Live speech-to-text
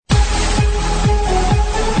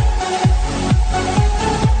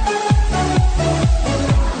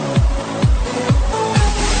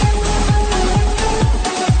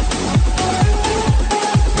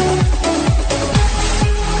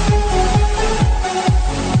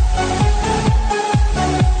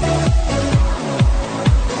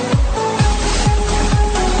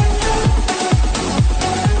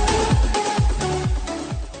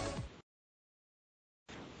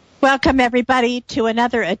Welcome, everybody, to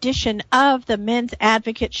another edition of the Men's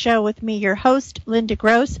Advocate Show with me, your host, Linda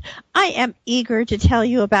Gross. I am eager to tell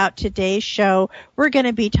you about today's show. We're going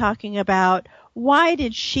to be talking about why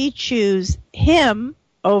did she choose him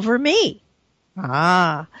over me?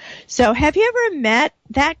 So have you ever met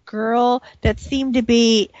that girl that seemed to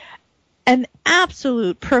be an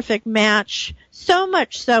absolute perfect match? So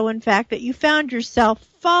much so, in fact, that you found yourself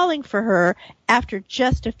falling for her after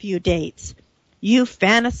just a few dates. You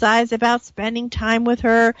fantasize about spending time with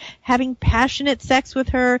her, having passionate sex with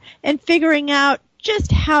her, and figuring out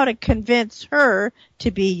just how to convince her to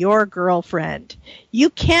be your girlfriend. You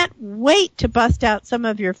can't wait to bust out some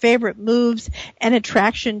of your favorite moves and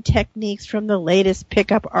attraction techniques from the latest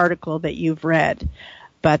pickup article that you've read.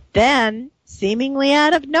 But then, seemingly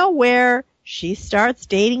out of nowhere, she starts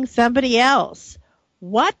dating somebody else.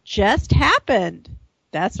 What just happened?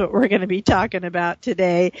 That's what we're going to be talking about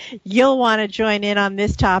today. You'll want to join in on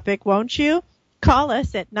this topic, won't you? Call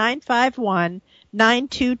us at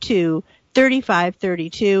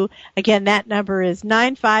 951-922-3532. Again, that number is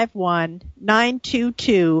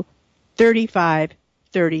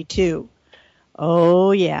 951-922-3532.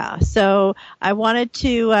 Oh, yeah. So I wanted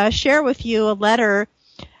to share with you a letter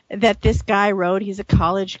that this guy wrote. He's a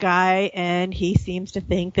college guy, and he seems to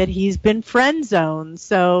think that he's been friend zoned.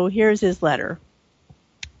 So here's his letter.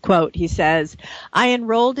 Quote, he says, I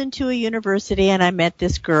enrolled into a university and I met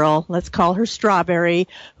this girl, let's call her Strawberry,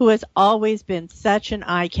 who has always been such an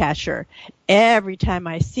eye catcher. Every time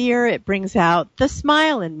I see her, it brings out the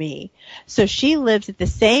smile in me. So she lives at the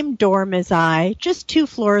same dorm as I, just 2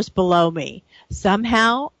 floors below me.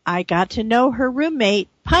 Somehow, I got to know her roommate,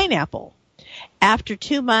 Pineapple. After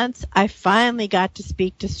 2 months, I finally got to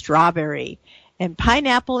speak to Strawberry. And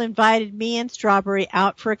Pineapple invited me and Strawberry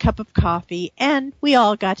out for a cup of coffee, and we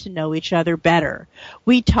all got to know each other better.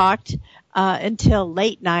 We talked until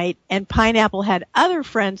late night, and Pineapple had other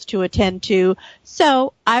friends to attend to,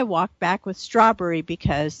 so I walked back with Strawberry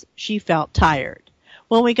because she felt tired.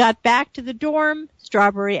 When we got back to the dorm,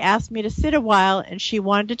 Strawberry asked me to sit a while, and she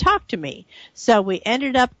wanted to talk to me. So we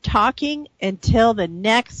ended up talking until the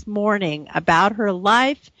next morning about her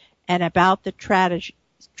life and about the tragedy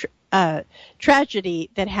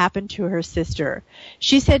that happened to her sister.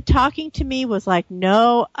 She said talking to me was like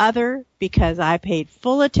no other because I paid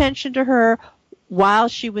full attention to her while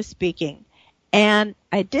she was speaking. And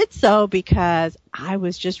I did so because I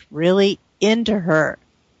was just really into her.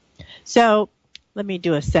 So let me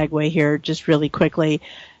do a segue here just really quickly.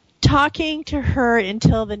 Talking to her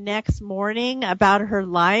until the next morning about her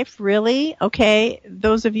life, really? Okay,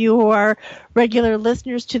 those of you who are regular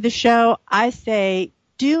listeners to the show, I say,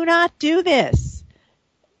 do not do this.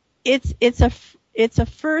 It's a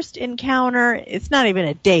first encounter. It's not even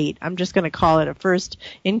a date. I'm just going to call it a first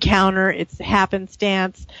encounter. It's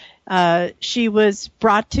happenstance. She was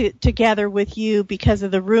brought together with you because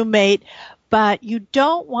of the roommate, but you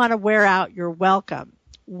don't want to wear out your welcome.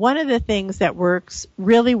 One of the things that works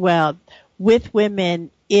really well with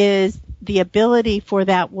women is the ability for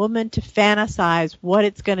that woman to fantasize what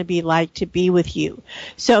it's going to be like to be with you.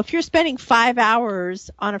 So if you're spending 5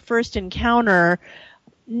 hours on a first encounter,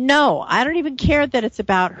 no, I don't even care that it's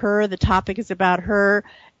about her, the topic is about her.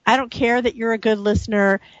 I don't care that you're a good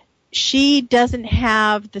listener. She doesn't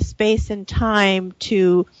have the space and time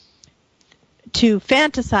to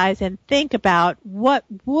fantasize and think about what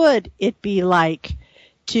would it be like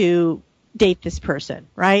to date this person,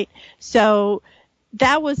 right? So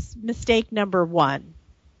that was mistake number 1.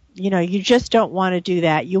 You know, you just don't want to do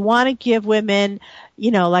that. You want to give women,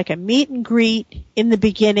 you know, like a meet and greet in the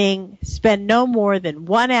beginning, spend no more than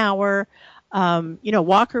 1 hour,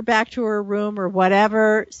 walk her back to her room or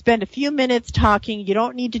whatever, spend a few minutes talking. You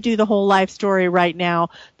don't need to do the whole life story right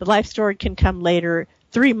now. The life story can come later,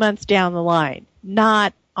 3 months down the line,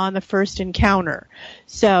 not on the first encounter.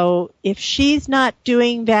 So if she's not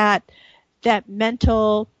doing that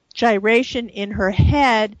mental gyration in her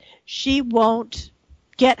head, she won't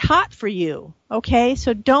get hot for you. Okay?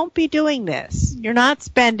 So don't be doing this. You're not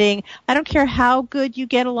spending, I don't care how good you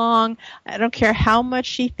get along. I don't care how much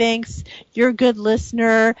she thinks you're a good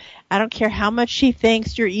listener. I don't care how much she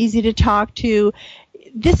thinks you're easy to talk to.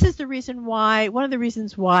 This is the reason why, one of the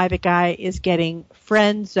reasons why the guy is getting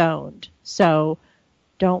friend zoned. So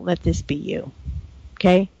don't let this be you.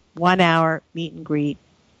 Okay? 1 hour, meet and greet.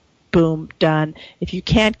 Boom, done. If you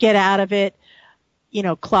can't get out of it,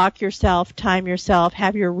 clock yourself, time yourself,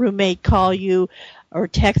 have your roommate call you or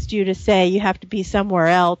text you to say you have to be somewhere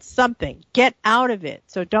else, something. Get out of it.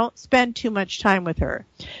 So don't spend too much time with her.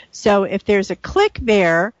 So if there's a click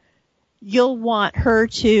there, you'll want her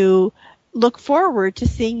to look forward to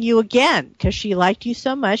seeing you again because she liked you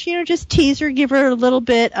so much. Just tease her, give her a little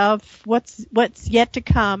bit of what's yet to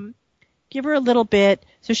come. Give her a little bit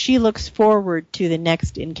so she looks forward to the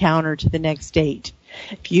next encounter, to the next date.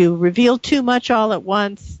 If you reveal too much all at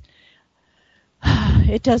once,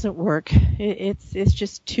 it doesn't work. It's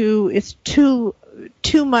just too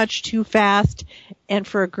much too fast, and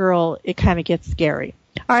for a girl, it kind of gets scary.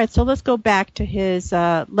 All right, so let's go back to his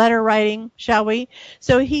letter writing, shall we?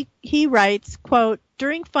 So he writes, quote,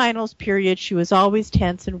 during finals period, she was always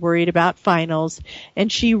tense and worried about finals,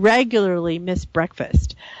 and she regularly missed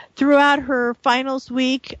breakfast. Throughout her finals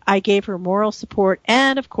week, I gave her moral support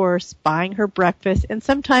and, of course, buying her breakfast and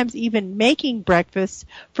sometimes even making breakfast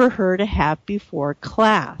for her to have before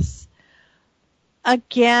class.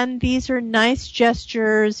 Again, these are nice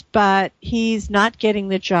gestures, but he's not getting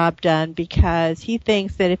the job done because he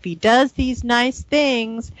thinks that if he does these nice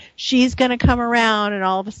things, she's going to come around and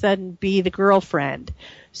all of a sudden be the girlfriend.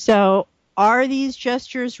 So are these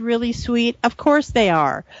gestures really sweet? Of course they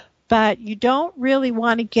are. But you don't really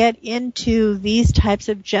want to get into these types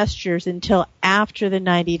of gestures until after the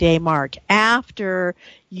 90-day mark, after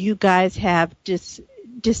you guys have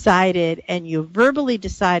decided and you verbally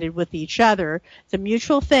decided with each other. It's a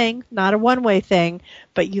mutual thing, not a one-way thing,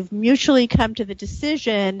 but you've mutually come to the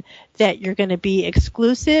decision that you're going to be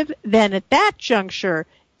exclusive. Then at that juncture,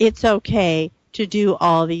 it's okay to do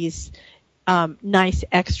all these nice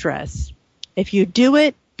extras. If you do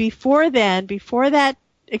it before then, before that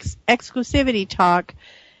exclusivity talk,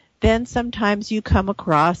 then sometimes you come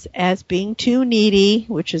across as being too needy,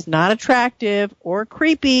 which is not attractive, or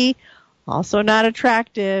creepy, also not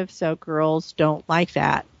attractive, so girls don't like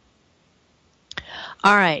that.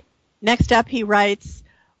 All right, next up he writes,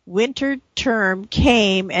 winter term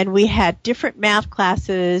came and we had different math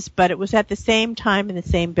classes, but it was at the same time in the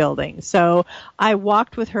same building. So I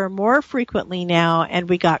walked with her more frequently now and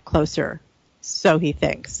we got closer. So he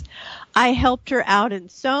thinks. I helped her out in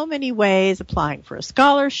so many ways, applying for a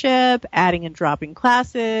scholarship, adding and dropping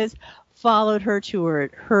classes, followed her to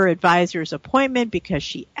her advisor's appointment because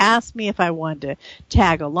she asked me if I wanted to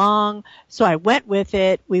tag along. So I went with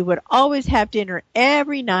it. We would always have dinner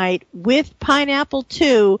every night with pineapple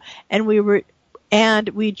too, and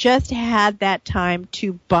we just had that time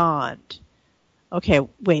to bond. Okay,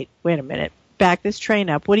 wait a minute. Back this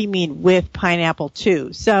train up. What do you mean with pineapple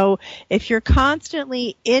too? So if you're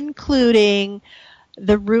constantly including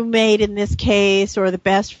the roommate in this case or the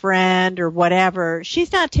best friend or whatever,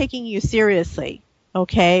 she's not taking you seriously.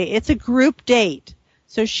 Okay? It's a group date.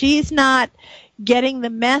 So she's not getting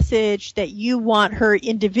the message that you want her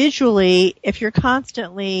individually if you're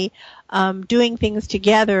constantly doing things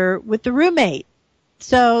together with the roommate.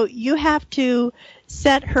 So you have to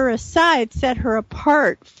set her aside, set her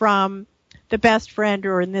apart from the best friend,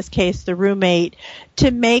 or in this case, the roommate,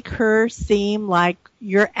 to make her seem like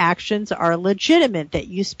your actions are legitimate, that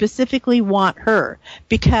you specifically want her.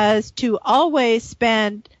 Because to always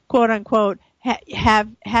spend, quote unquote,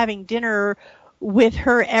 having dinner with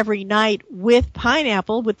her every night with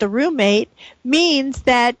pineapple, with the roommate, means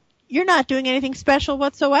that you're not doing anything special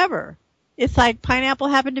whatsoever. It's like pineapple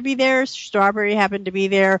happened to be there, strawberry happened to be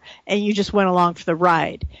there, and you just went along for the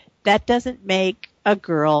ride. That doesn't make a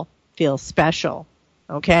girl feel special,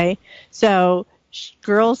 okay? So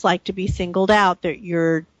girls like to be singled out, that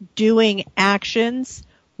you're doing actions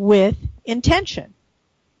with intention.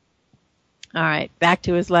 All right, back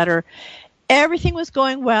to his letter. Everything was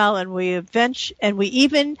going well, and we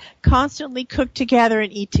even constantly cooked together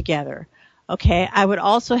and eat together. Okay, I would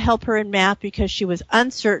also help her in math because she was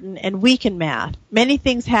uncertain and weak in math. Many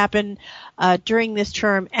things happen during this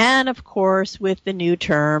term, and of course, with the new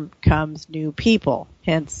term comes new people,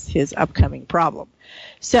 hence his upcoming problem.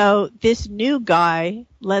 So this new guy,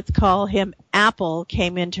 let's call him Apple,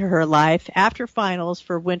 came into her life after finals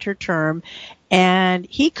for winter term, and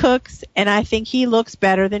he cooks, and I think he looks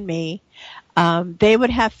better than me. They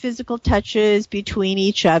would have physical touches between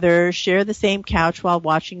each other, share the same couch while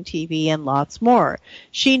watching TV, and lots more.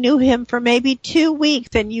 She knew him for maybe 2 weeks,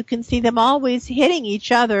 and you can see them always hitting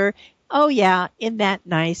each other, oh yeah, in that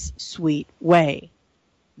nice, sweet way.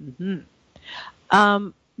 Mm-hmm.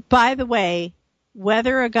 By the way,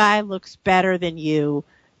 whether a guy looks better than you,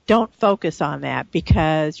 don't focus on that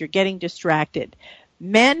because you're getting distracted.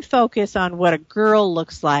 Men focus on what a girl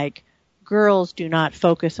looks like. Girls do not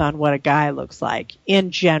focus on what a guy looks like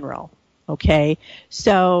in general, okay?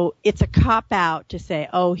 So it's a cop-out to say,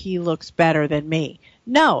 oh, he looks better than me.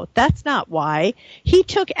 No, that's not why. He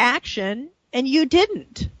took action and you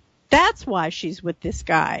didn't. That's why she's with this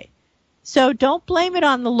guy. So don't blame it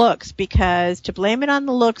on the looks, because to blame it on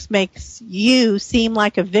the looks makes you seem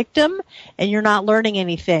like a victim and you're not learning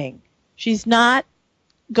anything. She's not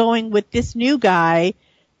going with this new guy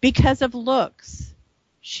because of looks.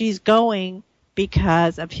 She's going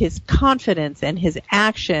because of his confidence and his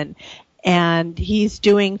action, and he's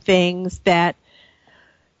doing things that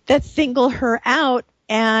single her out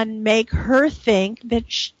and make her think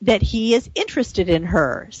that he is interested in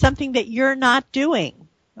her, something that you're not doing.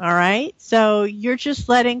 All right? So you're just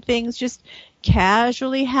letting things just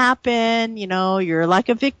casually happen. You know, you're like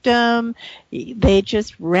a victim. They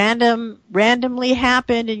just randomly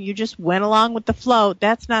happened and you just went along with the flow.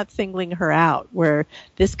 That's not singling her out, where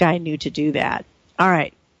this guy knew to do that. All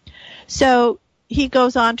right. So he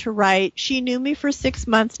goes on to write, she knew me for 6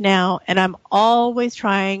 months now, and I'm always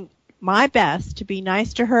trying my best to be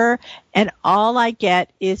nice to her, and all I get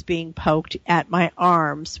is being poked at my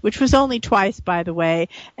arms, which was only twice, by the way,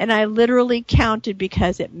 and I literally counted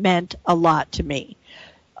because it meant a lot to me.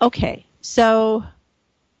 Okay, so,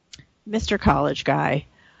 Mr. College Guy,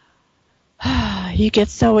 you get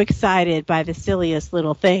so excited by the silliest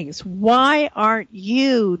little things. Why aren't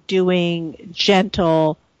you doing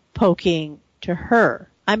gentle poking to her?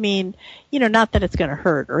 I mean, you know, not that it's going to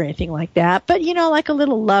hurt or anything like that, but, you know, like a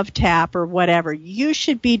little love tap or whatever. You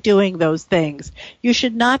should be doing those things. You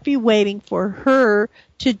should not be waiting for her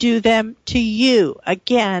to do them to you.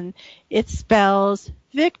 Again, it spells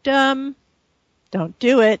victim. Don't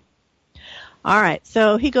do it. All right,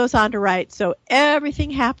 so he goes on to write, so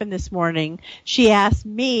everything happened this morning. She asked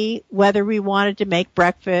me whether we wanted to make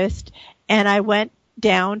breakfast, and I went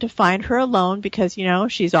down to find her alone because, you know,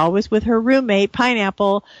 she's always with her roommate,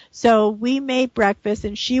 Pineapple. So we made breakfast,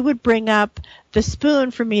 and she would bring up the spoon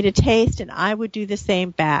for me to taste, and I would do the same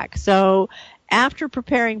back. So after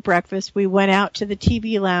preparing breakfast, we went out to the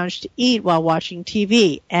TV lounge to eat while watching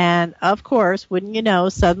TV. And, of course, wouldn't you know,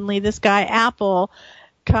 suddenly this guy, Apple,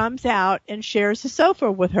 comes out and shares the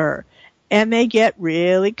sofa with her. And they get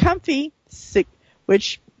really comfy,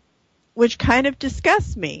 which kind of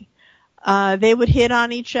disgusts me. They would hit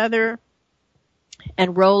on each other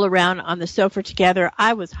and roll around on the sofa together.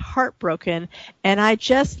 I was heartbroken, and I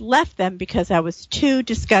just left them because I was too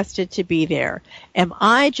disgusted to be there. Am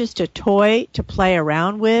I just a toy to play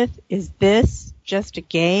around with? Is this just a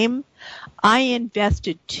game? I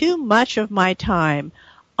invested too much of my time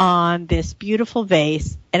on this beautiful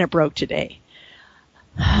vase, and it broke today.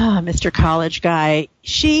 Mr. College Guy,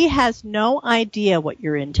 she has no idea what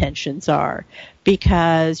your intentions are,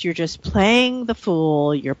 because you're just playing the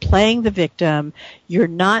fool, you're playing the victim, you're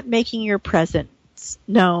not making your presence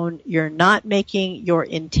known, you're not making your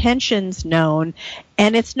intentions known,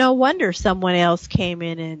 and it's no wonder someone else came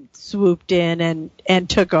in and swooped in and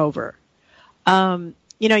took over. You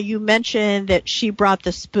know, you mentioned that she brought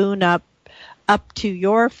the spoon up to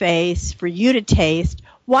your face for you to taste.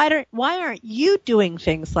 Why aren't you doing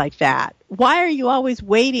things like that? Why are you always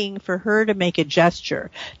waiting for her to make a gesture?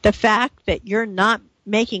 The fact that you're not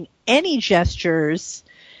making any gestures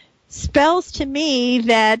spells to me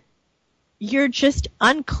that you're just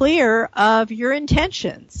unclear of your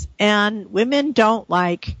intentions. And women don't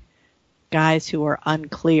like guys who are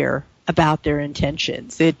unclear about their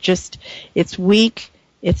intentions. It's weak,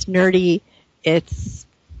 it's nerdy, it's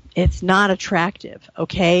not attractive,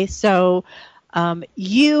 okay? So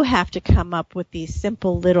you have to come up with these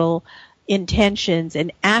simple little intentions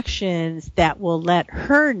and actions that will let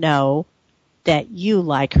her know that you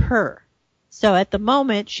like her. So at the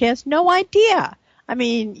moment, she has no idea. I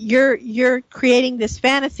mean, you're creating this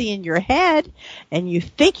fantasy in your head, and you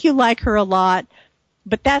think you like her a lot,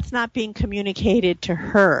 but that's not being communicated to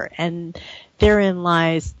her, and therein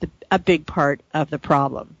lies a big part of the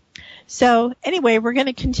problem. So anyway, we're going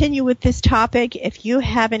to continue with this topic. If you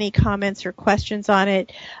have any comments or questions on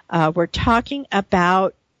it, we're talking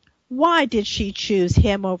about why did she choose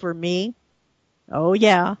him over me? Oh,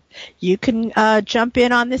 yeah. You can jump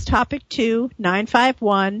in on this topic too,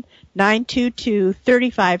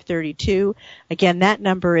 951-922-3532. Again, that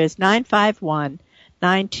number is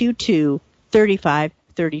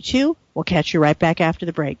 951-922-3532. We'll catch you right back after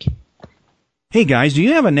the break. Hey guys, do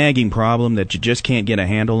you have a nagging problem that you just can't get a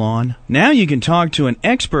handle on? Now you can talk to an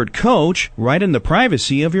expert coach right in the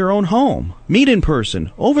privacy of your own home. Meet in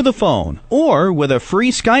person, over the phone, or with a free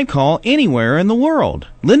Skype call anywhere in the world.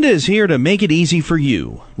 Linda is here to make it easy for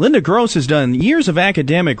you. Linda Gross has done years of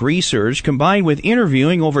academic research combined with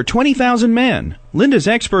interviewing over 20,000 men. Linda's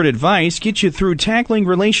expert advice gets you through tackling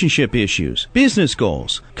relationship issues, business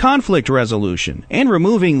goals, conflict resolution, and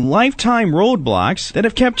removing lifetime roadblocks that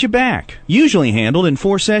have kept you back. Usually handled in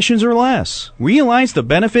 4 sessions or less. Realize the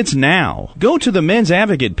benefits now. Go to the Men's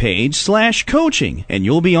Advocate page /coaching and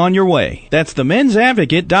you'll be on your way. That's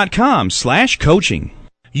themensadvocate.com/coaching.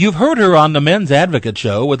 You've heard her on the Men's Advocate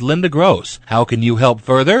Show with Linda Gross. How can you help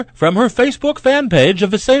further? From her Facebook fan page of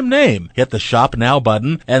the same name. Hit the Shop Now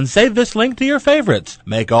button and save this link to your favorites.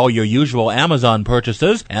 Make all your usual Amazon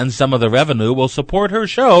purchases, and some of the revenue will support her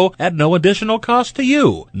show at no additional cost to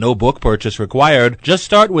you. No book purchase required. Just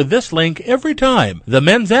start with this link every time. The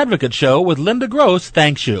Men's Advocate Show with Linda Gross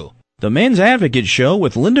thanks you. The Men's Advocate Show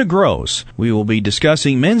with Linda Gross. We will be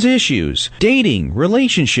discussing men's issues, dating,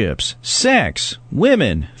 relationships, sex,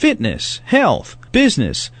 women, fitness, health,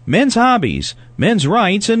 business, men's hobbies, men's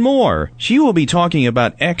rights, and more. She will be talking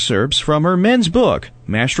about excerpts from her men's book,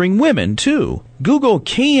 Mastering Women, too. Google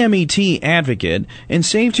KMET Advocate and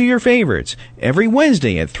save to your favorites every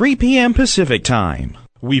Wednesday at 3 p.m. Pacific Time.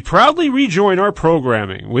 We proudly rejoin our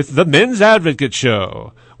programming with The Men's Advocate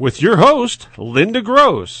Show with your host, Linda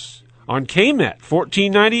Gross. On KMET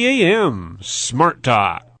 1490 AM, Smart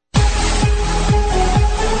Talk.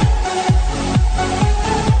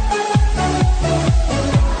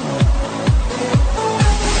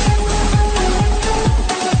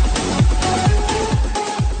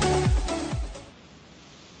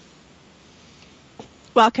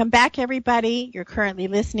 Welcome back, everybody. You're currently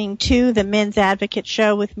listening to the Men's Advocate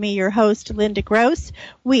Show with me, your host, Linda Gross.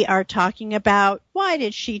 We are talking about why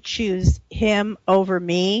did she choose him over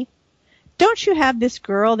me? Don't you have this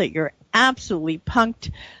girl that you're absolutely punked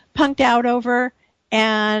out over?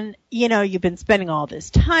 And, you know, you've been spending all this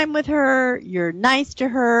time with her. You're nice to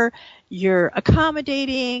her. You're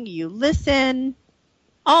accommodating. You listen.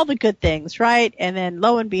 All the good things, right? And then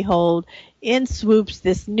lo and behold, in swoops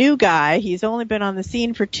this new guy. He's only been on the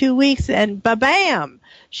scene for 2 weeks and ba-bam!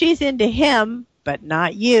 She's into him, but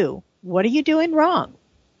not you. What are you doing wrong?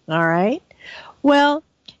 All right? Well,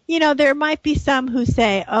 you know, there might be some who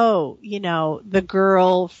say, oh, you know, the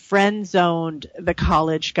girl friend-zoned the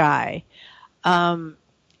college guy.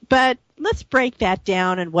 But let's break that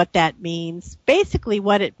down and what that means. Basically,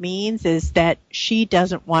 what it means is that she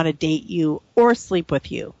doesn't want to date you or sleep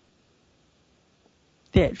with you.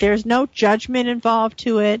 There's no judgment involved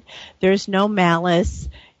to it. There's no malice.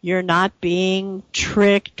 You're not being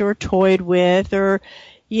tricked or toyed with or,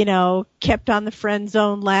 you know, kept on the friend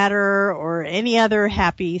zone ladder or any other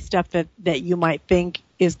happy stuff that you might think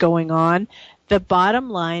is going on. The bottom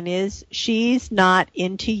line is she's not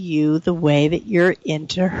into you the way that you're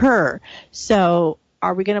into her. So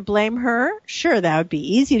are we going to blame her? Sure, that would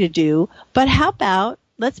be easy to do. But how about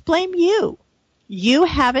let's blame you? You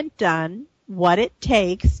haven't done what it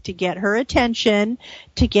takes to get her attention,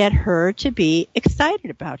 to get her to be excited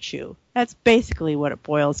about you. That's basically what it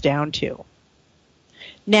boils down to.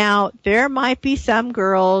 Now, there might be some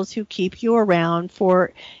girls who keep you around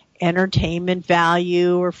for entertainment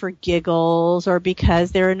value or for giggles or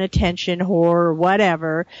because they're an attention whore or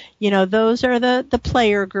whatever. You know, those are the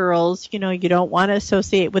player girls. You know, you don't want to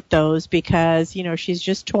associate with those because, you know, she's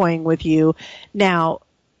just toying with you. Now,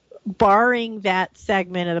 barring that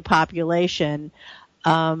segment of the population,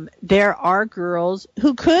 there are girls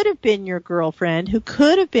who could have been your girlfriend, who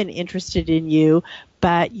could have been interested in you,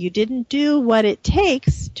 but you didn't do what it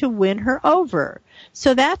takes to win her over.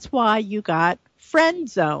 So that's why you got friend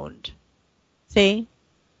zoned. See?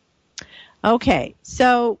 Okay,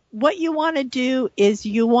 so what you want to do is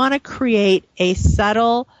you want to create a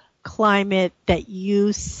subtle climate that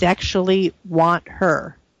you sexually want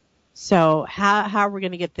her. So how are we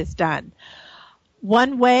going to get this done?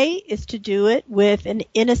 One way is to do it with an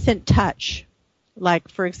innocent touch. Like,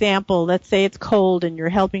 for example, let's say it's cold and you're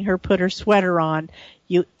helping her put her sweater on.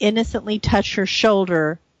 You innocently touch her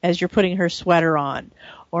shoulder as you're putting her sweater on.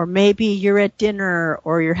 Or maybe you're at dinner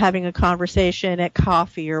or you're having a conversation at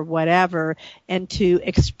coffee or whatever. And to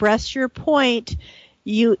express your point,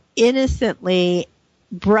 you innocently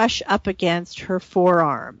brush up against her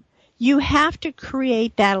forearm. You have to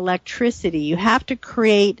create that electricity. You have to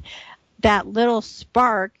create that little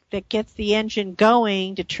spark that gets the engine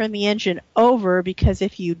going to turn the engine over, because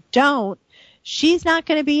if you don't, she's not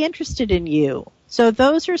going to be interested in you. So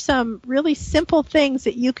those are some really simple things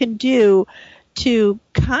that you can do to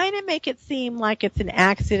kind of make it seem like it's an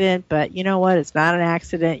accident, but you know what? It's not an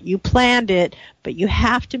accident. You planned it, but you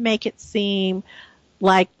have to make it seem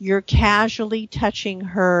like you're casually touching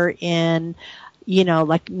her in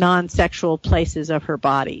like non-sexual places of her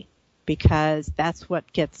body, because that's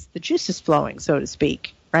what gets the juices flowing, so to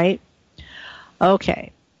speak, right?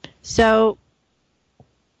 Okay. So,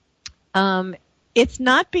 it's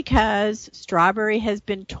not because Strawberry has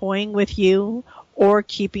been toying with you or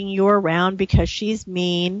keeping you around because she's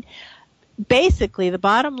mean. Basically, the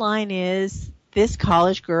bottom line is this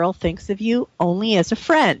college girl thinks of you only as a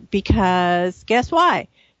friend, because guess why?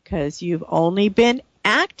 Because you've only been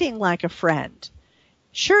acting like a friend.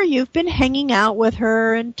 Sure, you've been hanging out with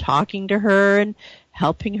her and talking to her and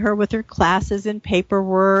helping her with her classes and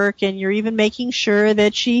paperwork, and you're even making sure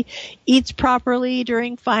that she eats properly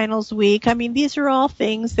during finals week. I mean, these are all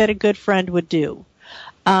things that a good friend would do.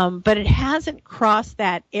 But it hasn't crossed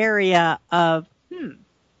that area of,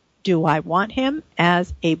 do I want him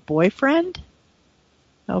as a boyfriend?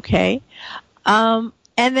 Okay. And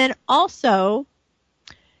then also,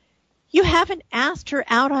 you haven't asked her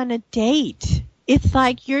out on a date. It's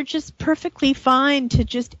like you're just perfectly fine to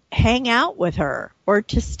just hang out with her or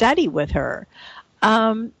to study with her.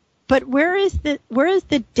 But where is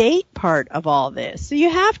the date part of all this? So you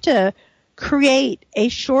have to create a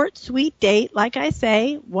short, sweet date, like I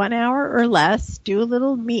say, 1 hour or less, do a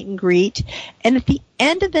little meet and greet, and at the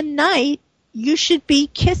end of the night, you should be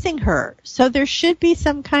kissing her. So there should be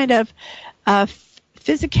some kind of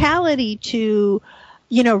physicality to,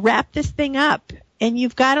 wrap this thing up. And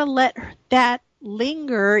you've got to let that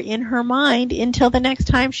linger in her mind until the next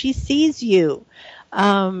time she sees you.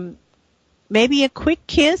 Maybe a quick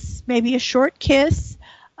kiss, maybe a short kiss,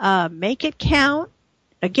 make it count.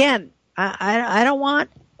 Again, I don't want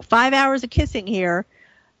 5 hours of kissing here.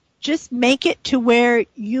 Just make it to where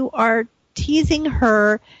you are teasing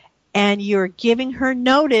her and you're giving her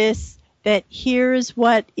notice that here's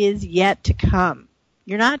what is yet to come.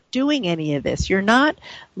 You're not doing any of this. You're not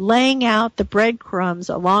laying out the breadcrumbs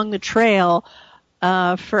along the trail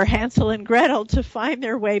for Hansel and Gretel to find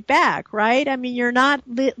their way back, right? I mean, you're not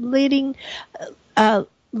leading,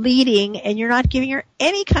 and you're not giving her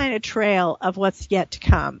any kind of trail of what's yet to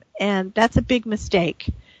come. And that's a big mistake.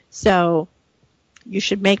 So you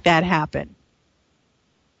should make that happen.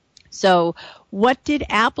 So what did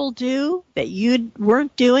Apple do that you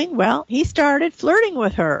weren't doing? Well, he started flirting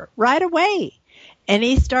with her right away. And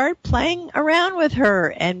he started playing around with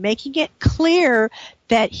her and making it clear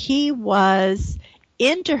that he was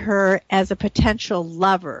into her as a potential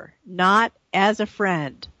lover, not as a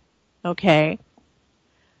friend. Okay?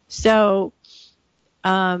 So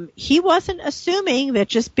he wasn't assuming that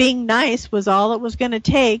just being nice was all it was going to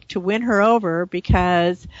take to win her over,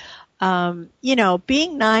 because,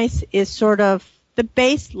 being nice is sort of the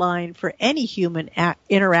baseline for any human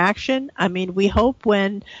interaction. I mean, we hope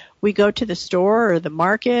when we go to the store or the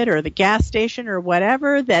market or the gas station or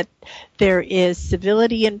whatever that there is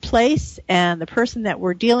civility in place and the person that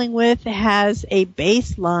we're dealing with has a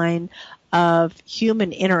baseline of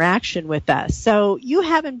human interaction with us. So you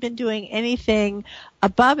haven't been doing anything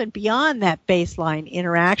above and beyond that baseline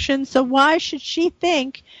interaction. So why should she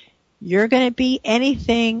think you're going to be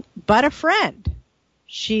anything but a friend?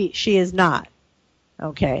 She is not.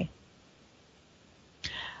 Okay.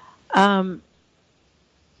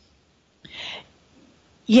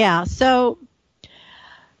 Yeah, so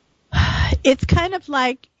it's kind of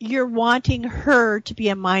like you're wanting her to be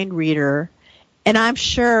a mind reader, and I'm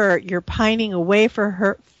sure you're pining away for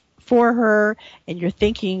her, and you're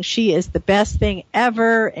thinking she is the best thing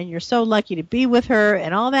ever, and you're so lucky to be with her,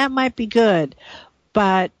 and all that might be good,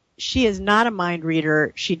 but she is not a mind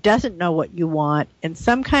reader. She doesn't know what you want. In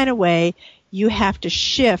some kind of way, you have to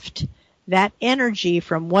shift that energy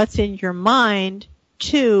from what's in your mind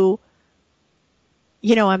to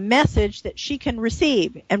a message that she can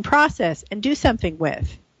receive and process and do something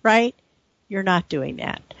with, right? You're not doing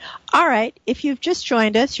that. All right. If you've just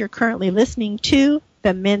joined us, you're currently listening to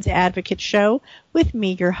the Men's Advocate Show with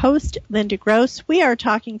me, your host, Linda Gross. We are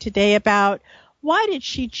talking today about why did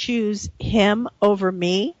she choose him over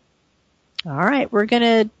me? All right. We're going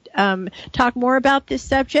to talk more about this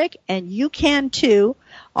subject, and you can too.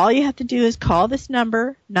 All you have to do is call this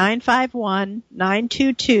number,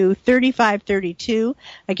 951-922-3532.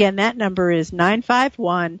 Again, that number is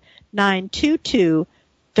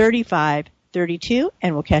 951-922-3532,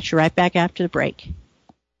 and we'll catch you right back after the break.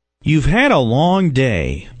 You've had a long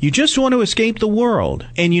day. You just want to escape the world,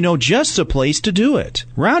 and you know just the place to do it.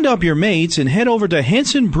 Round up your mates and head over to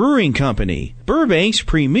Henson Brewing Company, Burbank's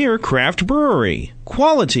premier craft brewery.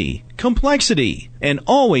 Quality, complexity, and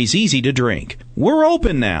always easy to drink. We're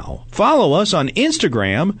open now. Follow us on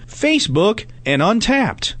Instagram, Facebook, and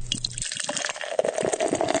Untapped.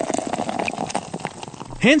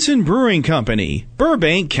 Henson Brewing Company,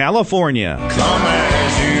 Burbank, California. Come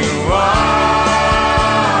as you are.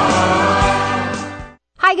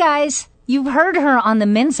 Hi, guys. You've heard her on the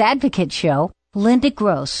Men's Advocate Show. Linda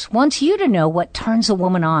Gross wants you to know what turns a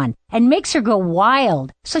woman on and makes her go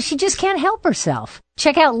wild so she just can't help herself.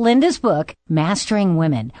 Check out Linda's book, Mastering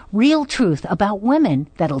Women, Real Truth About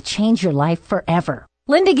Women That'll Change Your Life Forever.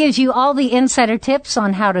 Linda gives you all the insider tips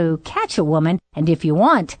on how to catch a woman and, if you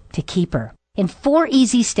want, to keep her. In 4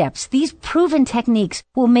 easy steps, these proven techniques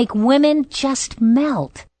will make women just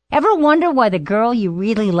melt. Ever wonder why the girl you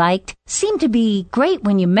really liked seemed to be great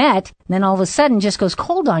when you met, then all of a sudden just goes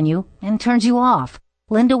cold on you and turns you off?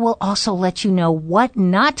 Linda will also let you know what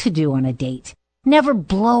not to do on a date. Never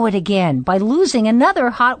blow it again by losing another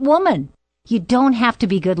hot woman. You don't have to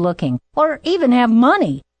be good looking or even have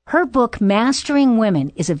money. Her book, Mastering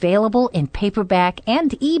Women, is available in paperback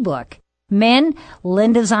and ebook. Men,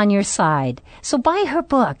 Linda's on your side. So buy her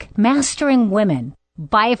book, Mastering Women.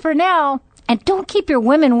 Bye for now. And don't keep your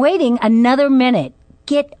women waiting another minute.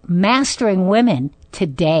 Get Mastering Women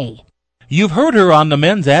today. You've heard her on the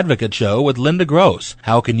Men's Advocate Show with Linda Gross.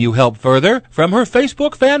 How can you help further? From her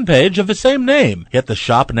Facebook fan page of the same name. Hit the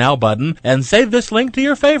Shop Now button and save this link to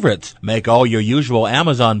your favorites. Make all your usual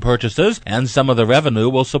Amazon purchases, and some of the revenue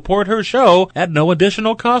will support her show at no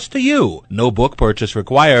additional cost to you. No book purchase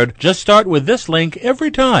required. Just start with this link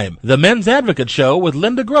every time. The Men's Advocate Show with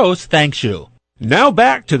Linda Gross thanks you. Now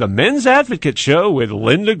back to the Men's Advocate Show with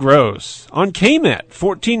Linda Gross on KMET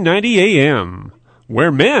 1490 AM,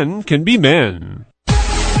 where men can be men.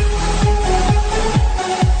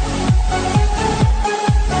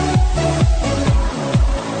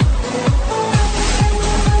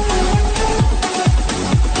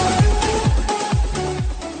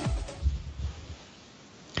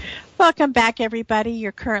 Welcome back, everybody.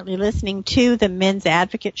 You're currently listening to the Men's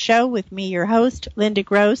Advocate Show with me, your host, Linda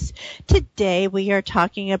Gross. Today we are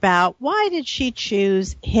talking about why did she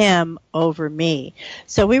choose him over me?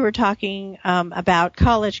 So we were talking about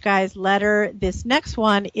College Guy's letter. This next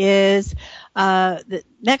one is the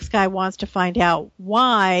next guy wants to find out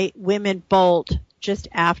why women bolt just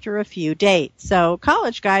after a few dates. So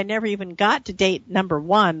College Guy never even got to date number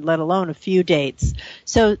 1, let alone a few dates.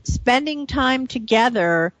 So spending time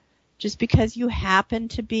together just because you happen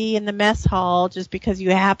to be in the mess hall, just because you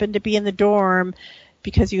happen to be in the dorm,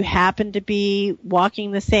 because you happen to be walking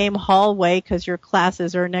the same hallway because your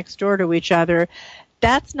classes are next door to each other,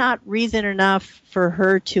 that's not reason enough for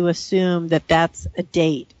her to assume that that's a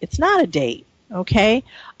date. It's not a date, okay?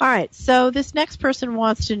 All right, so this next person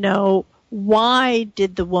wants to know, why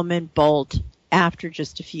did the woman bolt after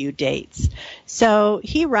just a few dates? So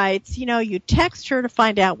he writes, you text her to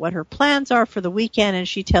find out what her plans are for the weekend, and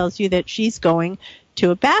she tells you that she's going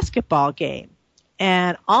to a basketball game.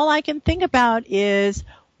 And all I can think about is,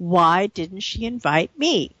 why didn't she invite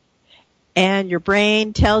me? And your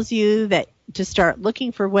brain tells you that to start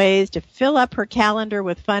looking for ways to fill up her calendar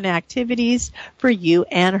with fun activities for you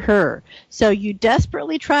and her. So you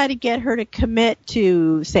desperately try to get her to commit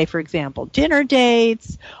to, say, for example, dinner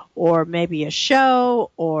dates, or maybe a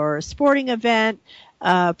show or a sporting event,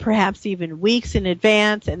 perhaps even weeks in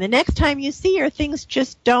advance. And the next time you see her, things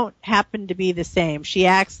just don't happen to be the same. She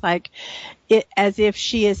acts like it as if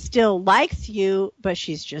she still likes you, but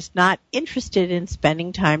she's just not interested in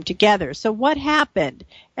spending time together. So what happened?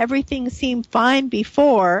 Everything seemed fine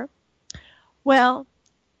before. Well,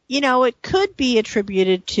 it could be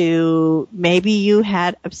attributed to maybe you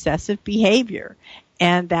had obsessive behavior,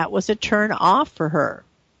 and that was a turn off for her.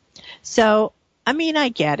 So, I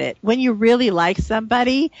get it. When you really like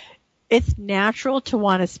somebody, it's natural to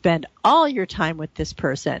want to spend all your time with this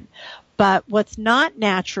person. But what's not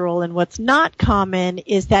natural and what's not common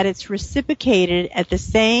is that it's reciprocated at the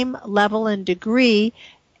same level and degree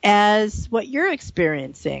as what you're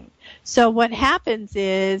experiencing. So what happens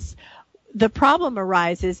is, the problem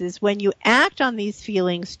arises is when you act on these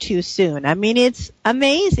feelings too soon. It's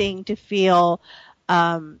amazing to feel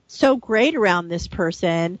so great around this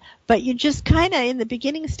person, but you just kind of, in the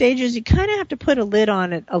beginning stages, you kind of have to put a lid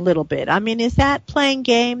on it a little bit. Is that playing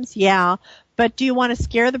games? Yeah. But do you want to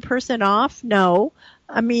scare the person off? No.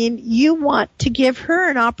 You want to give her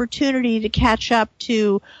an opportunity to catch up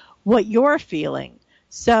to what you're feeling.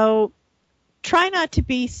 So try not to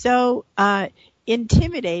be so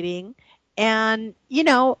intimidating and,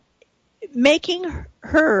 making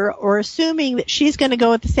her or assuming that she's going to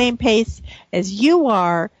go at the same pace as you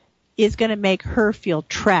are is going to make her feel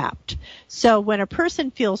trapped. So when a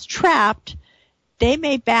person feels trapped, they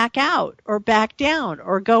may back out or back down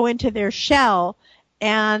or go into their shell,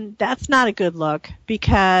 And that's not a good look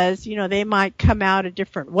because, they might come out a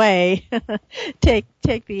different way, take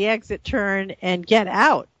the exit turn and get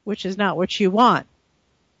out, which is not what you want.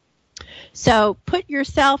 So put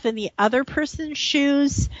yourself in the other person's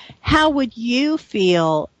shoes. How would you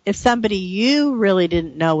feel if somebody you really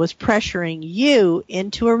didn't know was pressuring you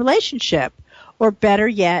into a relationship? Or better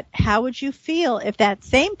yet, how would you feel if that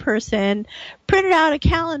same person printed out a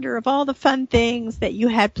calendar of all the fun things that you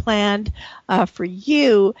had planned for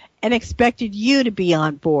you and expected you to be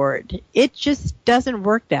on board? It just doesn't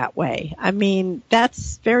work that way. I mean,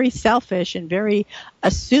 that's very selfish and very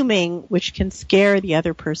assuming, which can scare the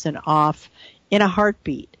other person off in a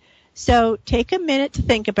heartbeat. So take a minute to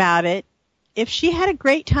think about it. If she had a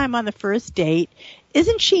great time on the first date,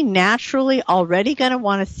 isn't she naturally already going to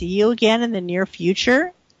want to see you again in the near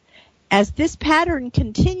future? As this pattern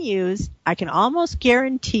continues, I can almost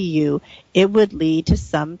guarantee you it would lead to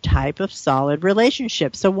some type of solid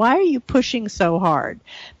relationship. So why are you pushing so hard?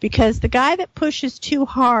 Because the guy that pushes too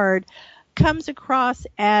hard comes across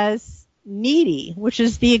as needy, which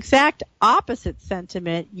is the exact opposite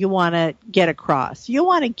sentiment you want to get across. You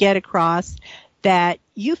want to get across that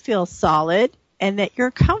you feel solid and that you're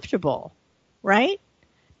comfortable, right?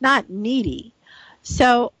 Not needy.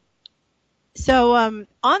 So on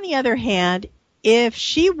the other hand, if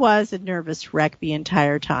she was a nervous wreck the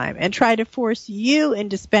entire time and tried to force you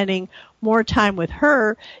into spending more time with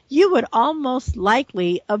her, you would almost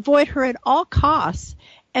likely avoid her at all costs,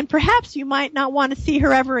 and perhaps you might not want to see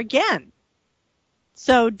her ever again.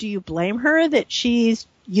 So do you blame her that she's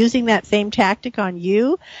using that same tactic on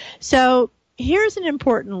you? So here's an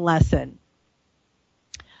important lesson,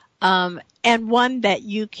 and one that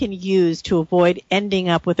you can use to avoid ending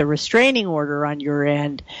up with a restraining order on your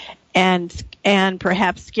end and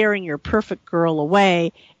perhaps scaring your perfect girl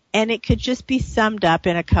away. And it could just be summed up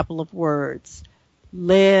in a couple of words.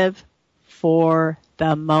 Live for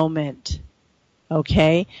the moment.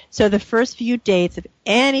 Okay? So the first few dates of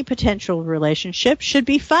any potential relationship should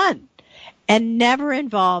be fun and never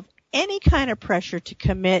involve any kind of pressure to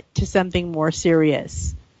commit to something more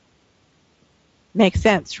serious. Makes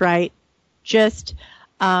sense, right? Just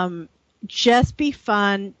be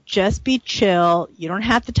fun, just be chill. You don't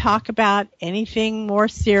have to talk about anything more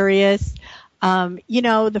serious. It's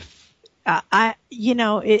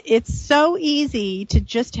so easy to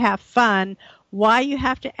just have fun. Why you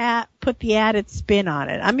have to put the added spin on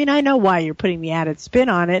it? I mean, I know why you're putting the added spin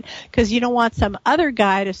on it, because you don't want some other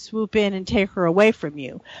guy to swoop in and take her away from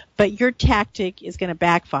you. But your tactic is going to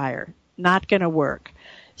backfire, not going to work.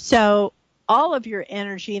 So all of your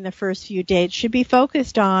energy in the first few dates should be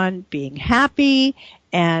focused on being happy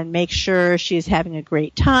and make sure she's having a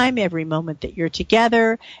great time every moment that you're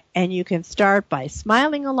together. And you can start by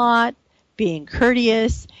smiling a lot, being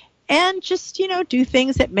courteous, and just, do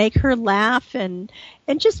things that make her laugh and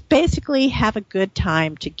just basically have a good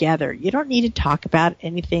time together. You don't need to talk about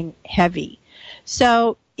anything heavy.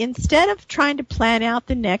 So instead of trying to plan out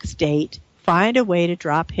the next date, find a way to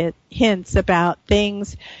drop hints about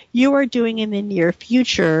things you are doing in the near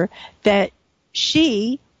future that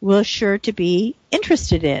she will sure to be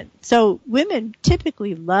interested in. So women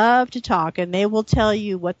typically love to talk, and they will tell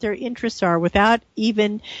you what their interests are without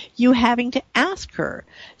even you having to ask her.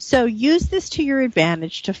 So use this to your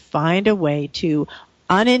advantage to find a way to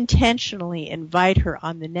unintentionally invite her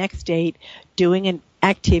on the next date, doing an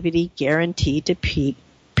activity guaranteed to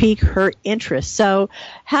pique her interest. So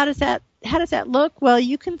how does that look? Well,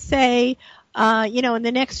 you can say, in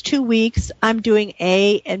the next 2 weeks, I'm doing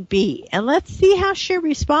A and B, and let's see how she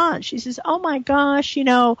responds. She says, oh my gosh,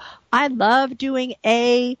 I love doing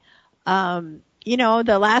A.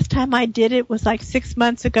 The last time I did it was like 6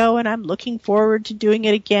 months ago, and I'm looking forward to doing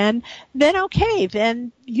it again. Then okay,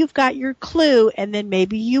 then you've got your clue, and then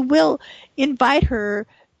maybe you will invite her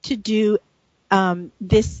to do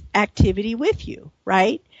this activity with you,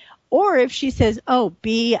 right? Or if she says, oh,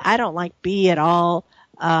 B, I don't like B at all.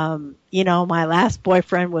 My last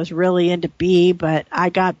boyfriend was really into B, but I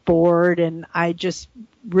got bored and I just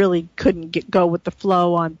really couldn't go with the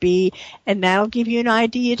flow on B. And that'll give you an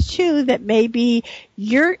idea too that maybe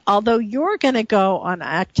although you're going to go on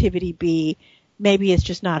activity B, maybe it's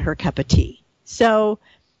just not her cup of tea. So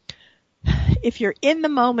if you're in the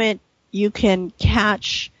moment, you can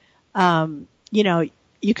catch,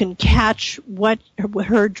 you can catch what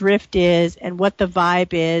her drift is and what the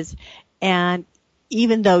vibe is. And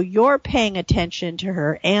even though you're paying attention to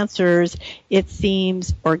her answers, it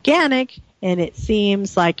seems organic and it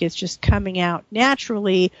seems like it's just coming out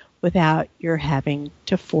naturally without your having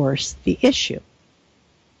to force the issue.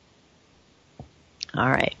 All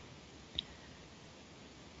right.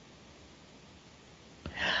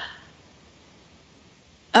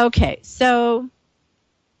 Okay, so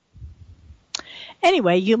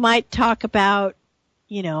anyway, you might talk about,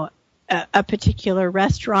 a particular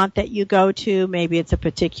restaurant that you go to. Maybe it's a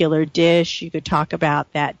particular dish. You could talk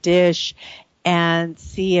about that dish and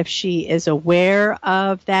see if she is aware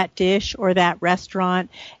of that dish or that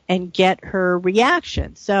restaurant and get her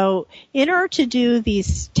reaction. So in order to do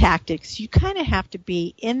these tactics, you kind of have to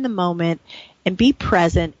be in the moment and be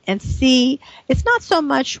present and see. It's not so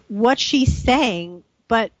much what she's saying,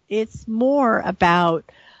 but it's more about,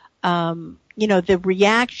 the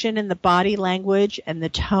reaction and the body language and the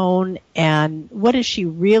tone and what is she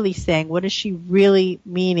really saying? What is she really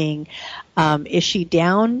meaning? Is she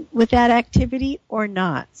down with that activity or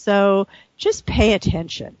not? So just pay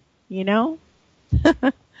attention,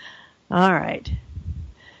 All right.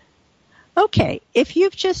 Okay, if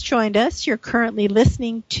you've just joined us, you're currently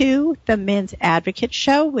listening to the Men's Advocate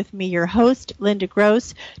Show with me, your host, Linda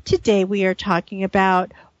Gross. Today we are talking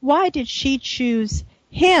about why did she choose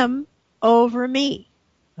him over me?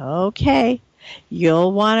 Okay,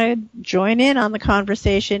 you'll want to join in on the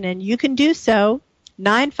conversation, and you can do so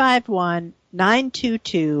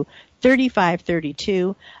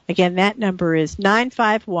 951-922-3532. Again, that number is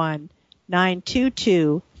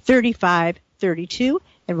 951-922-3532,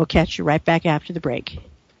 and we'll catch you right back after the break.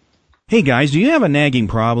 Hey guys, do you have a nagging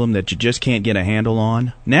problem that you just can't get a handle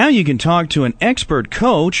on? Now you can talk to an expert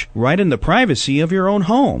coach right in the privacy of your own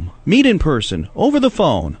home. Meet in person, over the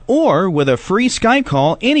phone, or with a free Skype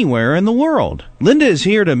call anywhere in the world. Linda is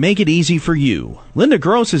here to make it easy for you. Linda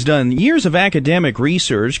Gross has done years of academic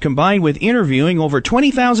research combined with interviewing over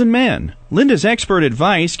 20,000 men. Linda's expert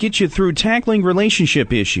advice gets you through tackling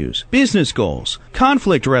relationship issues, business goals,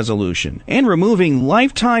 conflict resolution, and removing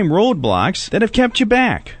lifetime roadblocks that have kept you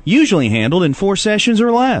back. Usually handled in 4 sessions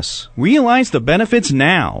or less. Realize the benefits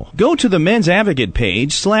now. Go to the Men's Advocate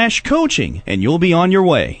page /coaching and you'll be on your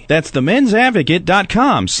way. That's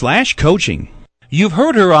themensadvocate.com/coaching. You've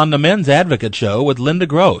heard her on the Men's Advocate Show with Linda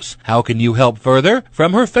Gross. How can you help further?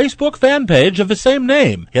 From her Facebook fan page of the same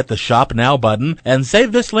name. Hit the Shop Now button and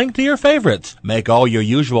save this link to your favorites. Make all your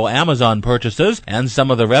usual Amazon purchases, and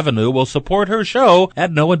some of the revenue will support her show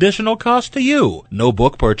at no additional cost to you. No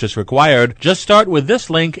book purchase required. Just start with this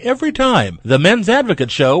link every time. The Men's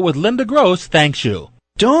Advocate Show with Linda Gross thanks you.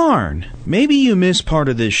 Darn! Maybe you missed part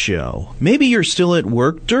of this show. Maybe you're still at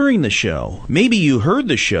work during the show. Maybe you heard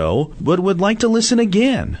the show, but would like to listen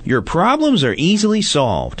again. Your problems are easily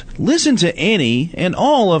solved. Listen to any and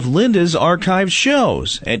all of Linda's archived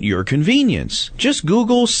shows at your convenience. Just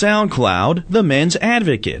Google SoundCloud, The Men's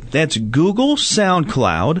Advocate. That's Google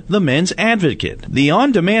SoundCloud, The Men's Advocate. The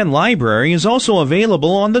on-demand library is also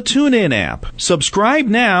available on the TuneIn app. Subscribe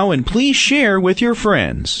now and please share with your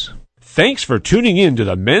friends. Thanks for tuning in to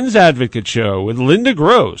the Men's Advocate Show with Linda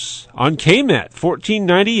Gross on KMET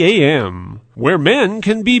 1490 AM, where men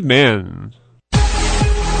can be men.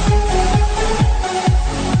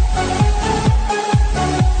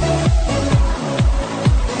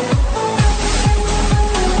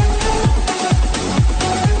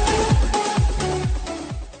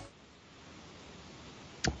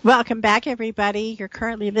 Welcome back, everybody. You're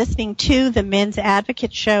currently listening to the Men's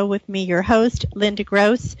Advocate Show with me, your host, Linda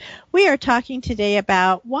Gross. We are talking today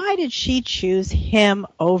about why did she choose him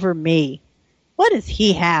over me? What does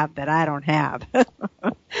he have that I don't have?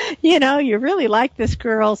 You really like this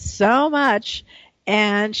girl so much,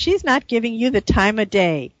 and she's not giving you the time of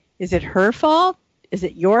day. Is it her fault? Is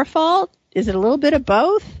it your fault? Is it a little bit of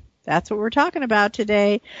both? That's what we're talking about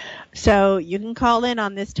today. So you can call in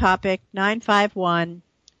on this topic,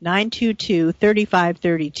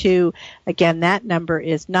 951-922-3532. Again, that number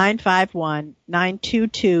is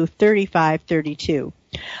 951-922-3532.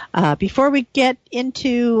 Before we get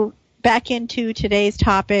back into today's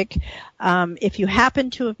topic, if you happen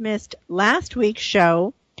to have missed last week's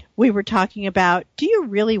show, we were talking about, do you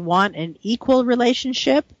really want an equal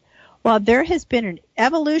relationship? While there has been an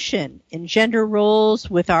evolution in gender roles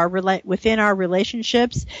within our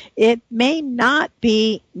relationships, it may not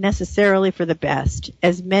be necessarily for the best.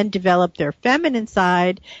 As men develop their feminine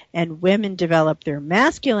side and women develop their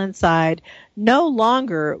masculine side, no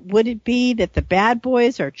longer would it be that the bad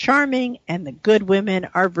boys are charming and the good women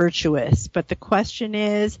are virtuous. But the question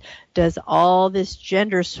is, does all this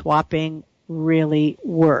gender swapping really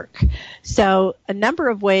work? So a number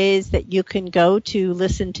of ways that you can go to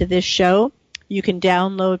listen to this show. You can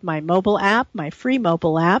download my mobile app, my free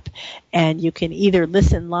mobile app, and you can either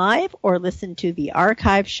listen live or listen to the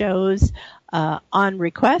archive shows on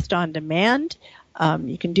request, on demand.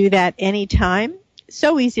 You can do that anytime.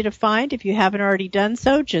 so easy to find. If you haven't already done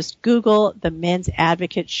so, just Google The Men's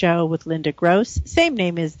Advocate Show with Linda Gross. Same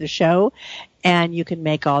name as the show, and you can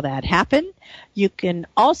make all that happen. You can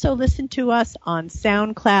also listen to us on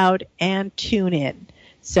SoundCloud and TuneIn.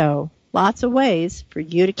 So lots of ways for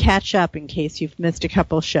you to catch up in case you've missed a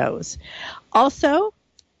couple shows. Also,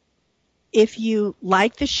 if you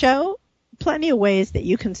like the show, plenty of ways that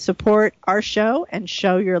you can support our show and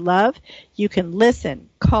show your love. You can listen,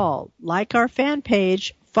 call, like our fan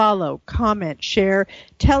page, follow, comment, share,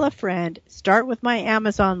 tell a friend, start with my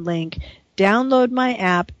Amazon link, download my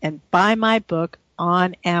app, and buy my book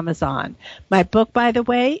on Amazon. My book, by the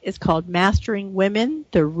way, is called Mastering Women,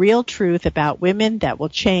 The Real Truth About Women That Will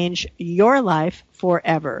Change Your Life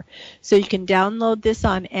Forever. So you can download this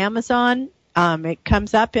on Amazon. It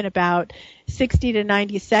comes up in about 60 to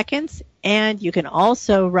 90 seconds. And you can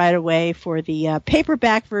also right away for the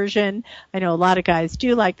paperback version. I know a lot of guys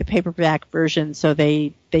do like the paperback version, so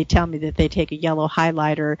they tell me that they take a yellow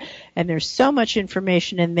highlighter, and there's so much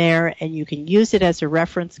information in there, and you can use it as a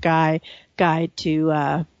reference guide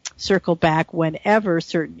to circle back whenever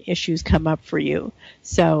certain issues come up for you.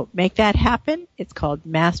 So make that happen. It's called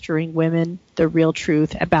Mastering Women, The Real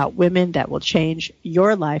Truth About Women That Will Change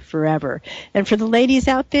Your Life Forever. And for the ladies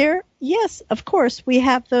out there, yes, of course, we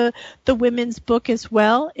have the women's book as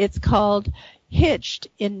well. It's called Hitched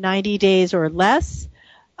in 90 Days or Less,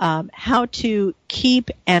 how to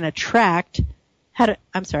attract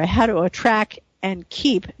and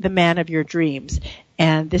keep the man of your dreams.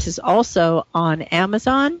 And this is also on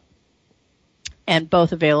Amazon, and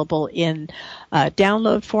both available in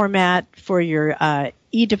download format for your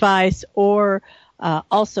e-device or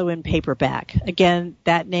also in paperback. Again,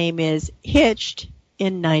 that name is Hitched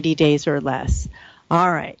in 90 Days or Less.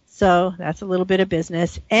 All right, so that's a little bit of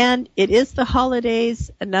business. And it is the holidays.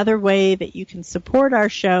 Another way that you can support our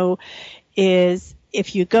show is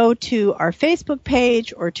if you go to our Facebook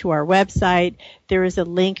page or to our website, there is a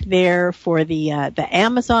link there for the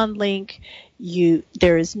Amazon link.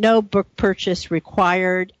 There is no book purchase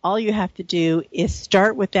required. All you have to do is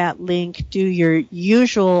start with that link, do your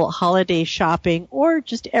usual holiday shopping or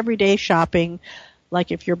just everyday shopping,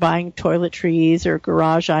 like if you're buying toiletries or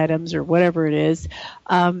garage items or whatever it is.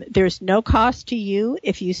 There's no cost to you.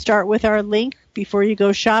 If you start with our link before you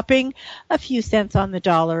go shopping, a few cents on the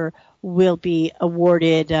dollar will be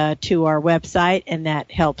awarded to our website, and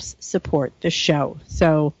that helps support the show.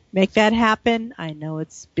 So make that happen. I know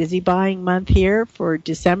it's busy buying month here for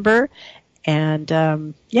December,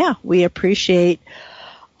 and we appreciate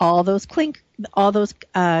all those clicks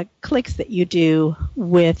that you do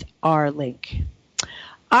with our link.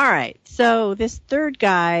 All right, so this third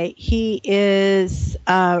guy, he is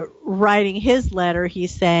writing his letter.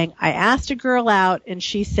 He's saying, I asked a girl out and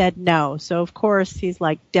she said no. So, of course, he's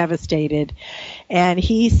like devastated. And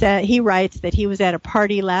he writes that he was at a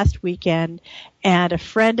party last weekend and a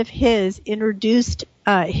friend of his introduced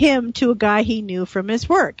him to a guy he knew from his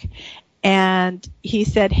work. And he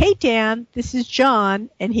said, hey, Dan, this is John,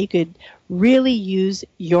 and he could really use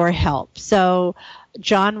your help. So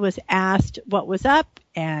John was asked what was up,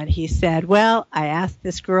 and he said, well, I asked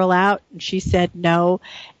this girl out, and she said no.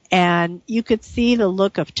 And you could see the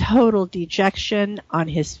look of total dejection on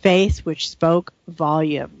his face, which spoke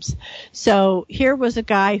volumes. So here was a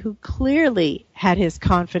guy who clearly had his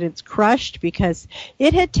confidence crushed because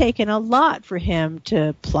it had taken a lot for him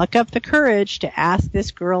to pluck up the courage to ask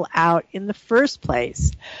this girl out in the first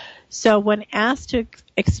place. So when asked to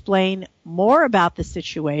explain more about the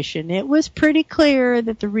situation, it was pretty clear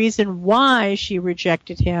that the reason why she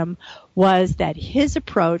rejected him was that his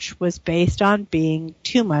approach was based on being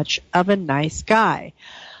too much of a nice guy.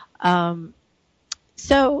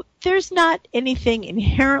 So there's not anything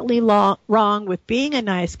inherently wrong with being a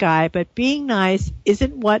nice guy, but being nice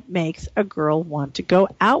isn't what makes a girl want to go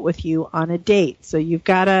out with you on a date. So you've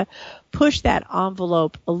got to push that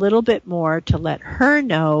envelope a little bit more to let her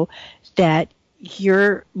know that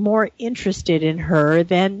you're more interested in her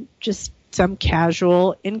than just some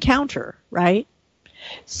casual encounter, right?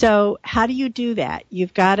 So how do you do that?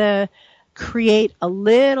 You've got to create a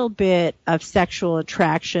little bit of sexual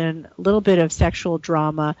attraction, a little bit of sexual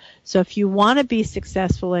drama. So if you want to be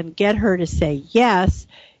successful and get her to say yes,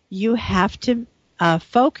 you have to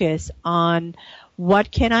focus on what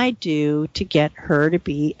can I do to get her to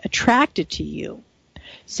be attracted to you.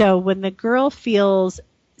 So when the girl feels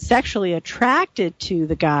sexually attracted to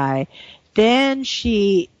the guy, then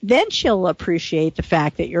she'll appreciate the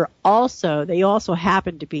fact that you also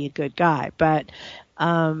happen to be a good guy. But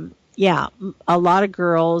a lot of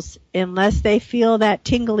girls, unless they feel that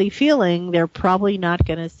tingly feeling, they're probably not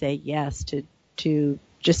going to say yes to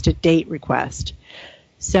just a date request.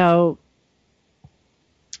 So,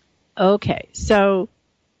 okay. So,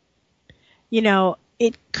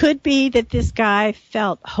 it could be that this guy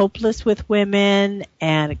felt hopeless with women,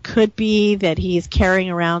 and it could be that he's carrying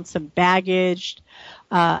around some baggage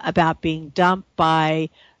about being dumped by,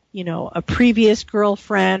 a previous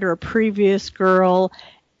girlfriend or a previous girl.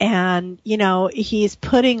 And, he's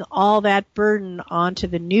putting all that burden onto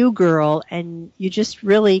the new girl, and you just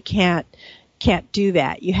really can't do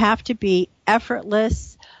that. You have to be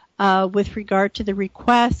effortless with regard to the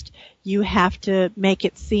request. You have to make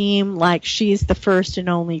it seem like she's the first and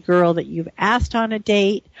only girl that you've asked on a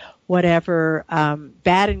date. Whatever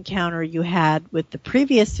bad encounter you had with the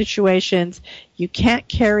previous situations, you can't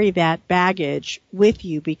carry that baggage with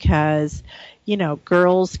you because,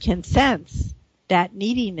 girls can sense that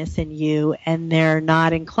neediness in you, and they're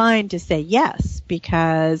not inclined to say yes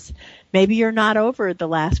because maybe you're not over the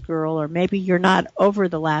last girl, or maybe you're not over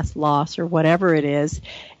the last loss, or whatever it is.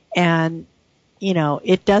 And,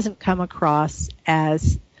 it doesn't come across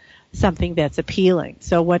as something that's appealing.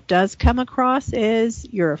 So what does come across is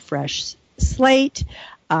you're a fresh slate.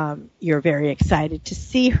 You're very excited to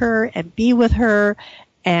see her and be with her.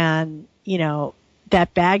 And,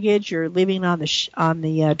 that baggage you're leaving on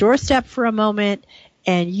the doorstep for a moment,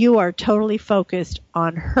 and you are totally focused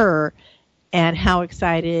on her and how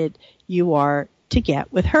excited you are to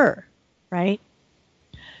get with her, right?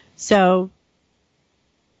 So,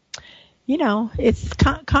 it's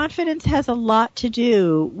confidence has a lot to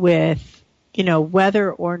do with, whether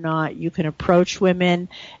or not you can approach women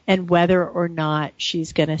and whether or not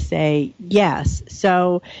she's going to say yes.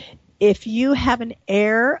 So if you have an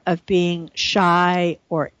air of being shy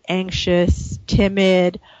or anxious,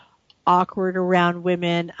 timid, awkward around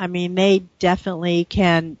women, they definitely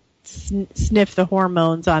can sniff the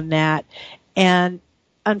hormones on that. And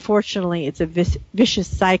unfortunately, it's a vicious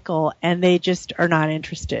cycle, and they just are not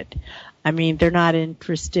interested. They're not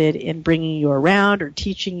interested in bringing you around or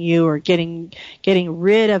teaching you or getting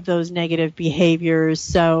rid of those negative behaviors.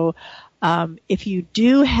 So if you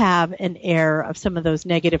do have an air of some of those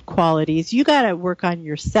negative qualities, you got to work on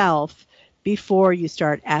yourself before you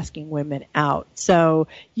start asking women out. So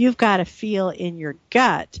you've got to feel in your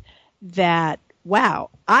gut that,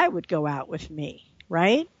 wow, I would go out with me,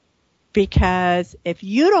 right? Because if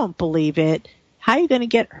you don't believe it, how are you going to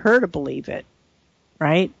get her to believe it,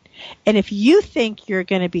 right? And if you think you're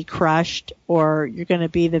going to be crushed or you're going to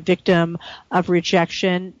be the victim of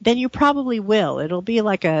rejection, then you probably will. It'll be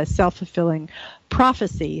like a self-fulfilling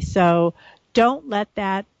prophecy. So don't let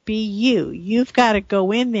that be you. You've got to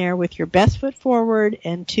go in there with your best foot forward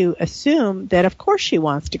and to assume that, of course, she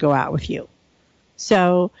wants to go out with you.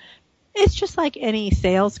 So it's just like any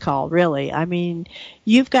sales call, really.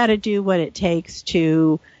 You've got to do what it takes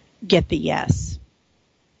to get the yes.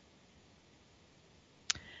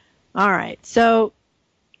 All right. So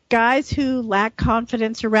guys who lack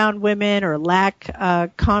confidence around women or lack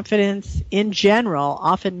confidence in general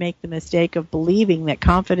often make the mistake of believing that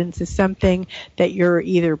confidence is something that you're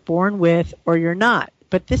either born with or you're not.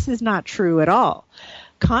 But this is not true at all.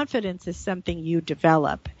 Confidence is something you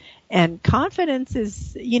develop. And confidence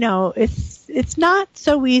is, it's not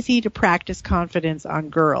so easy to practice confidence on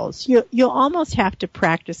girls. You'll almost have to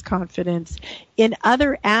practice confidence in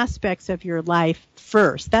other aspects of your life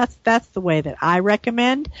first. That's the way that I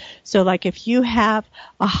recommend. So like if you have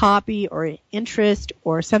a hobby or an interest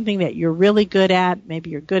or something that you're really good at,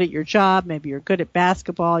 maybe you're good at your job, maybe you're good at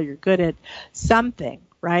basketball, you're good at something,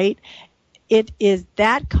 right? It is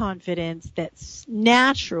that confidence that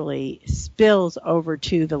naturally spills over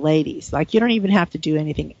to the ladies. Like you don't even have to do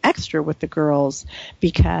anything extra with the girls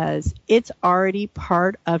because it's already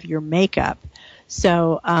part of your makeup.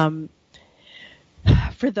 So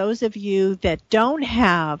for those of you that don't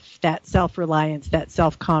have that self-reliance, that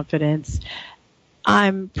self-confidence,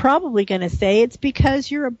 I'm probably going to say it's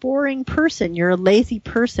because you're a boring person. You're a lazy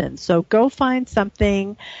person. So go find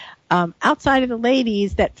something outside of the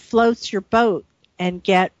ladies that floats your boat and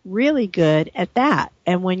get really good at that.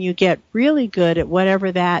 And when you get really good at whatever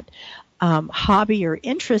that hobby or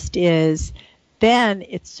interest is, then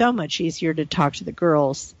it's so much easier to talk to the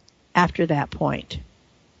girls after that point.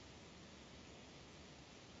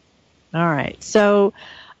 All right. So,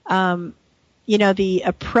 the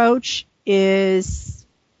approach is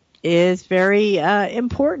very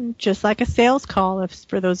important, just like a sales call. If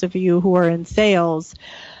for those of you who are in sales,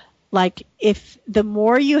 like if the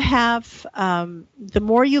more you have, the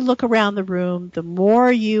more you look around the room, the more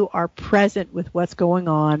you are present with what's going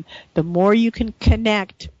on, the more you can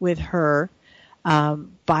connect with her.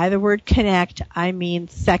 By the word connect, I mean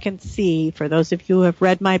second C. For those of you who have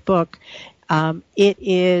read my book, It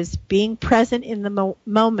is being present in the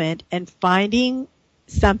moment and finding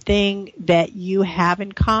something that you have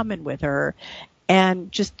in common with her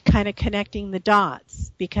and just kind of connecting the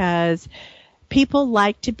dots, because people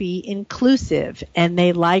like to be inclusive and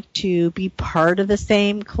they like to be part of the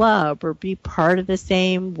same club or be part of the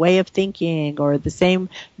same way of thinking or the same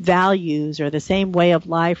values or the same way of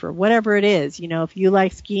life or whatever it is. You know, if you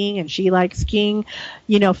like skiing and she likes skiing,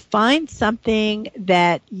 you know, find something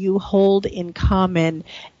that you hold in common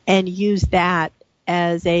and use that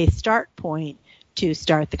as a start point to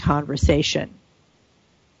start the conversation.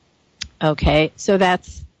 Okay, so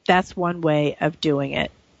that's one way of doing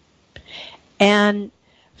it. And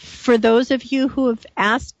for those of you who have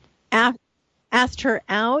asked her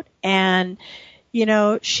out and, you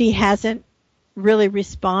know, she hasn't really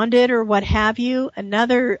responded or what have you,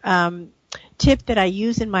 another tip that I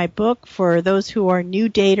use in my book for those who are new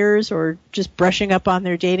daters or just brushing up on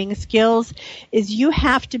their dating skills is you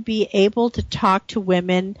have to be able to talk to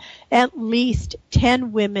women, at least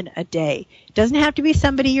 10 women a day. It doesn't have to be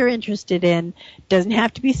somebody you're interested in. It doesn't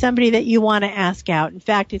have to be somebody that you want to ask out. In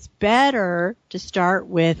fact, it's better to start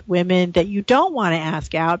with women that you don't want to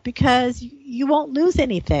ask out because you won't lose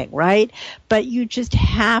anything, right? But you just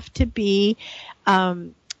have to be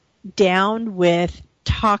down with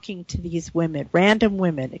talking to these women, random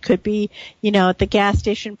women. It could be, you know, at the gas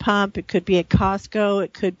station pump. It could be at Costco.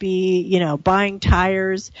 It could be, you know, buying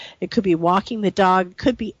tires. It could be walking the dog. It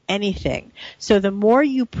could be anything. So the more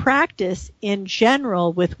you practice in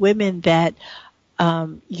general with women that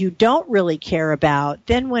you don't really care about,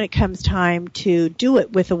 then when it comes time to do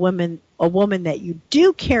it with a woman that you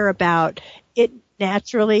do care about, it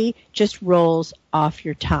naturally just rolls off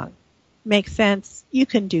your tongue. Makes sense? You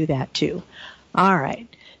can do that too. All right.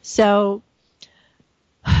 So,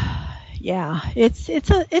 yeah, it's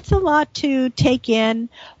a lot to take in,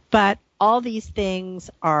 but all these things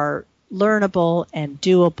are learnable and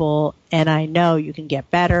doable, and I know you can get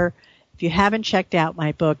better. If you haven't checked out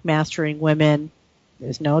my book, Mastering Women,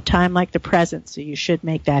 there's no time like the present, so you should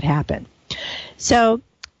make that happen. So,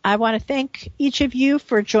 I want to thank each of you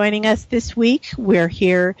for joining us this week. We're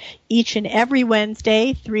here each and every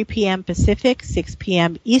Wednesday, 3 p.m. Pacific, 6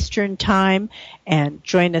 p.m. Eastern Time, and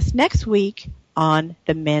join us next week on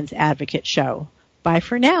the Men's Advocate Show. Bye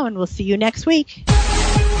for now, and we'll see you next week.